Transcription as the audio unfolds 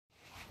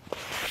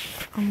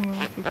I'm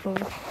gonna be close.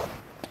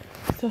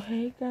 So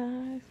hey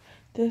guys,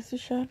 this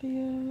is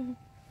Shadia.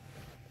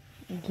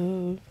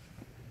 Dude.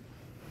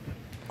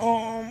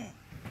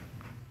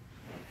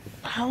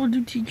 How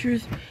do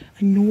teachers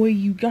annoy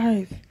you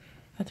guys?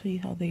 I'll tell you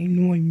how they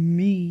annoy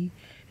me.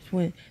 It's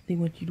when they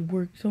want you to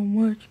work so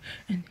much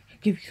and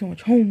give you so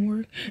much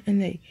homework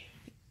and they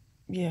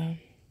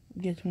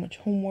get so much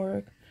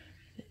homework.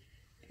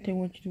 They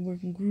want you to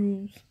work in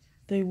groups.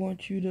 They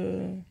want you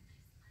to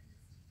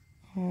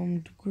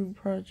do group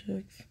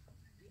projects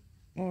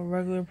or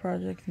regular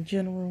projects in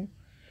general.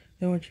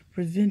 They want you to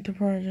present the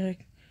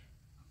project.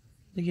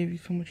 They give you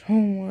so much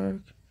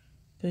homework.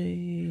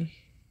 They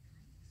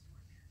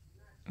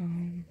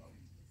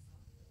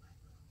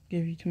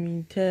give you too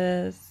many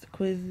tests,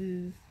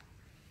 quizzes.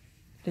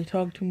 They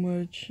talk too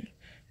much.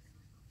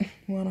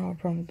 Well, I don't have a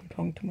problem with them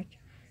talking too much.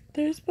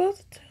 They're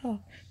supposed to talk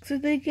so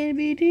they can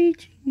be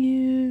teaching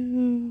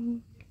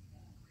you.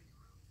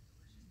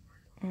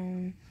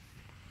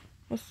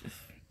 What's this?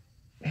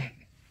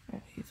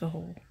 Oh, he's a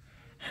hole.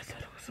 I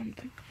thought it was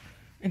something.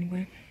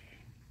 Anyway.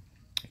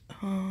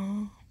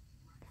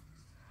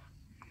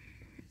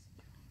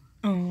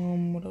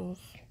 What else?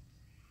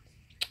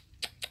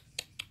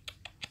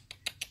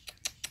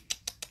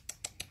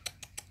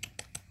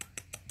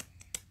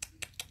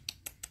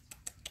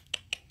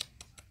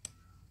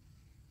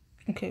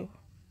 Okay,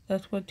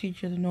 that's what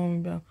teachers annoy me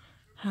about.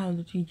 How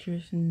the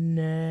teachers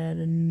not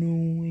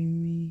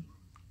annoying me.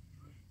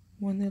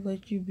 When they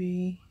let you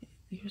be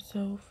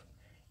yourself.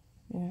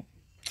 Well,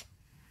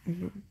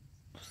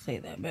 say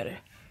that better.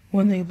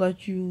 When they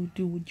let you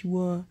do what you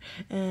want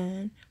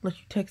and let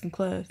you text in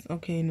class.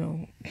 Okay,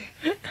 no.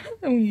 And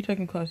when you text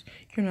in class,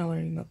 you're not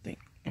learning nothing.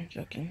 I'm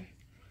joking.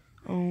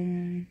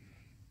 When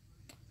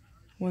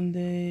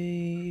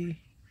they,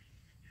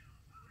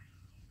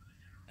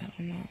 I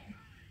don't know.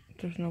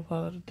 There's no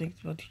positive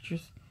things about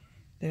teachers.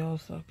 They all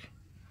suck.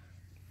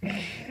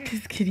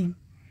 Just kidding.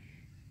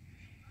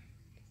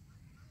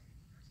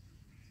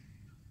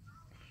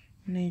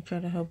 And they try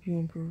to help you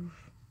improve,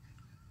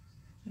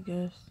 I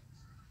guess.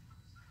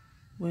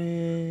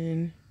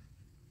 When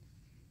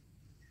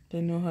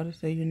they know how to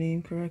say your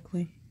name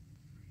correctly.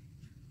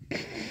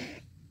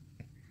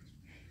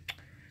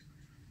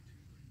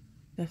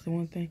 That's the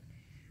one thing.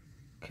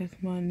 Because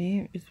my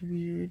name is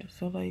weird.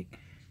 So, like,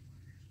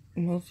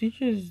 most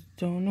teachers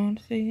don't know how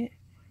to say it.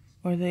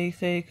 Or they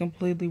say it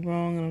completely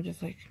wrong. And I'm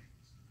just like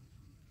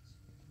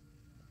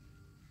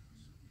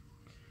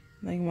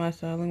my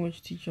sign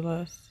language teacher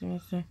last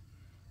semester.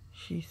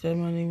 She said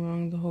my name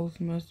wrong the whole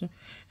semester.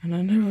 And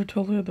I never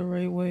told her the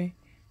right way.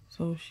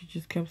 So she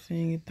just kept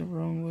saying it the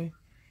wrong way.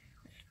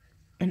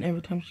 And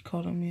every time she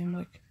called on me, I'm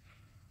like,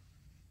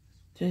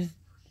 this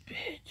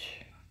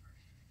bitch.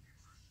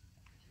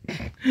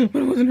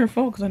 But it wasn't her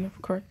fault because I never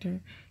corrected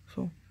her.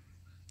 So,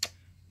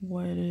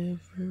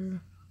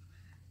 whatever.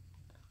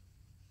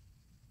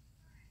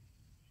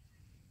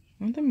 I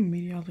don't think my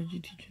meteorology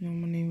teacher know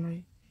my name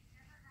right.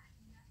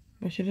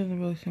 But she doesn't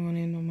really say my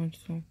name that much,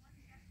 so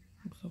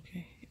it's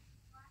okay.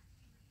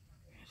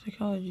 My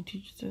psychology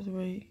teacher says it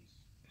right,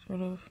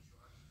 sort of.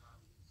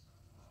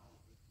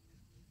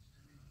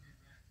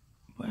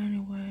 But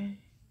anyway,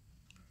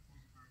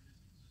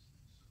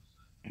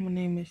 my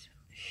name is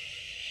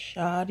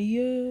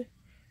Shadia.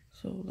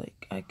 So,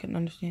 like, I can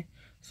understand.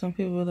 Some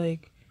people are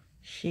like,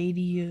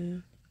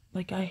 Shadia.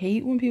 Like, I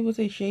hate when people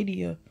say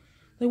Shadia.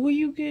 Like, where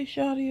you get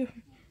Shadia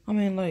from? I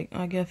mean, like,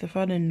 I guess if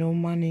I didn't know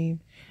my name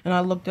and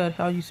I looked at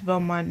how you spell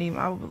my name,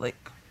 I would be like,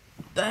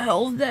 what the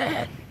hell's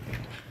that?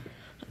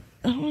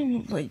 I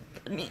don't even,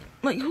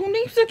 like, who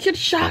names their kid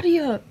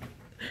Shadia?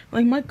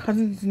 Like, my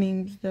cousin's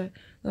name's that.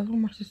 That's where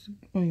my sister.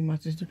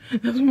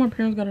 That's where my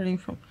parents got her name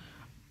from.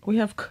 We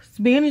have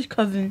Spanish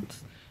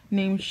cousins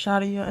named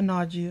Shadia and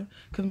Najia,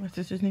 because my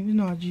sister's name is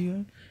Najia,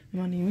 and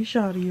my name is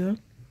Shadia,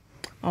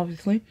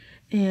 obviously.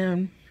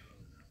 And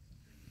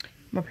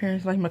my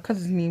parents like my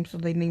cousin's name, so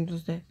they named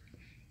us that.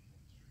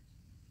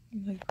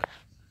 Like,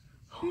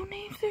 who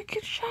names their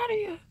kid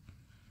Shadia?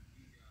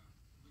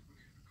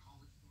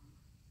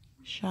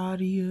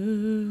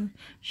 Shadia,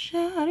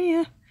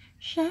 Shadia,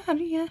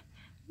 Shadia,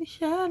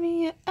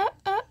 Shadia,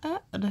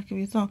 That could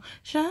be a song.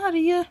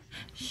 Shadia,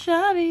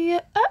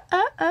 Shadia,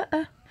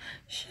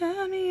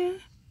 Shadia.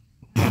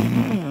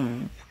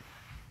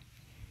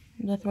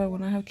 That's why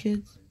when I have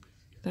kids,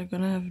 they're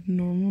gonna have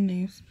normal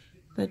names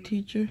that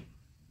teacher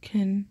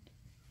can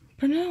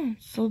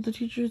pronounce. So the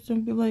teachers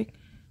don't be like,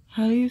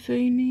 how do you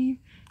say your name?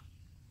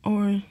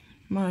 Or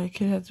my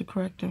kid has to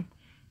correct them.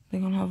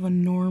 They're gonna have a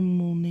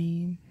normal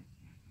name.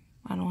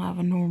 I don't have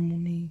a normal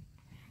name.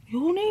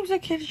 Who names their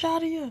kid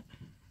Shadia?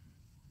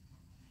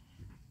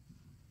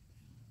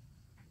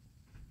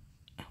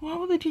 Why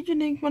would the teacher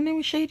name my name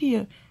is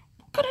Shadia?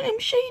 What kind of name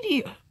is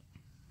Shadia?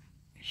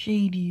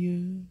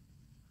 Shadia.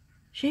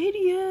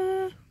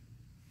 Shadia.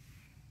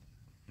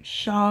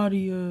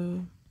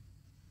 Shadia.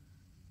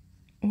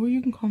 Or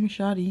you can call me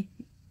Shadi.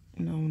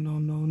 No,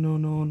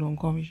 don't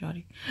call me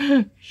Shadi.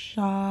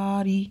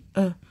 Shadi,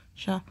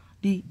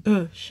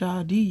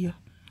 Shadia,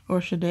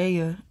 or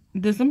Shadia.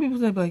 There's some people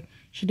say like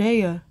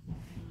Shadaya.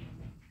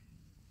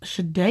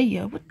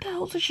 Shadaya? What the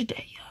hell's a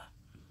Shadaya?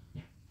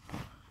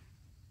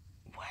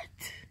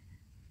 What?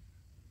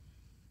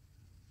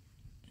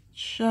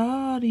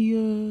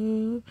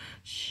 Shadia.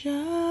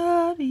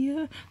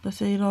 Shadia. Let's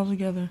say it all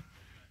together.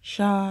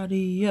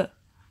 Shadia.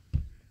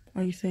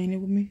 Are you saying it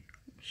with me?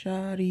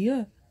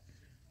 Shadia.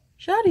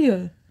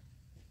 Shadia.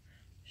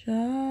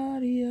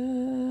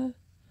 Shadia.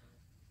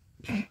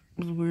 It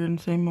was weird and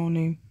same old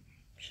name.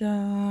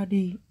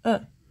 Shadia.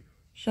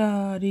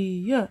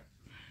 Shadia.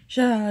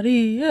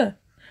 Shadia.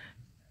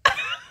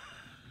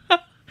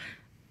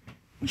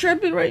 I'm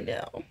tripping right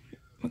now.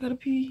 I gotta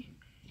pee.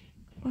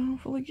 I don't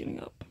feel like getting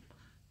up.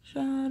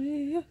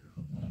 Shadia.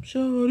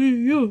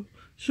 Shadia.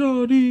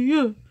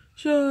 Shadia.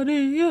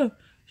 Shadia.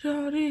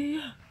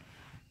 Shadia.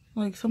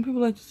 Like some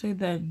people like to say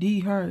that D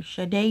her.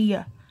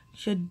 Shadia.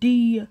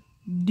 Shadia.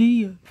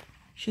 Dia.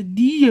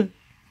 Shadia.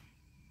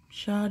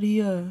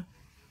 Shadia.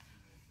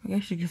 I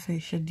guess you could say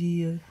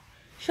Shadia.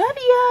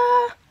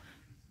 Shadia.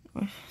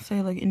 Or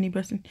say like any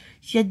person.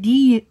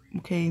 Shadia.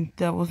 Okay,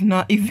 that was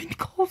not even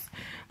close.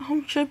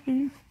 I'm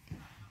tripping.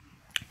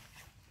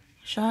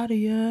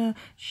 Shadia.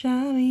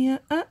 Shadia.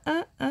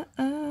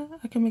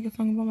 I can make a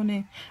song about my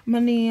name. My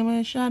name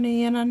is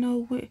Shadia and I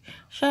know it.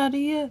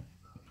 Shadia.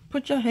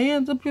 Put your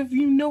hands up if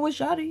you know it.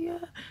 Shadia.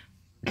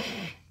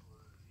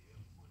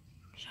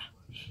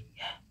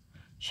 Shadia.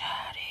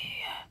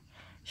 Shadia.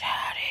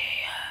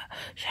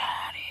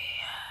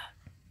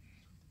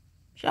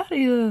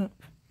 Shadia.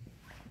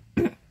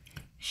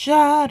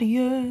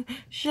 Shadia.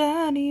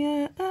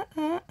 Shadia.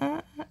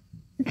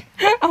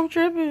 I'm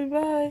tripping.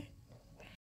 Bye.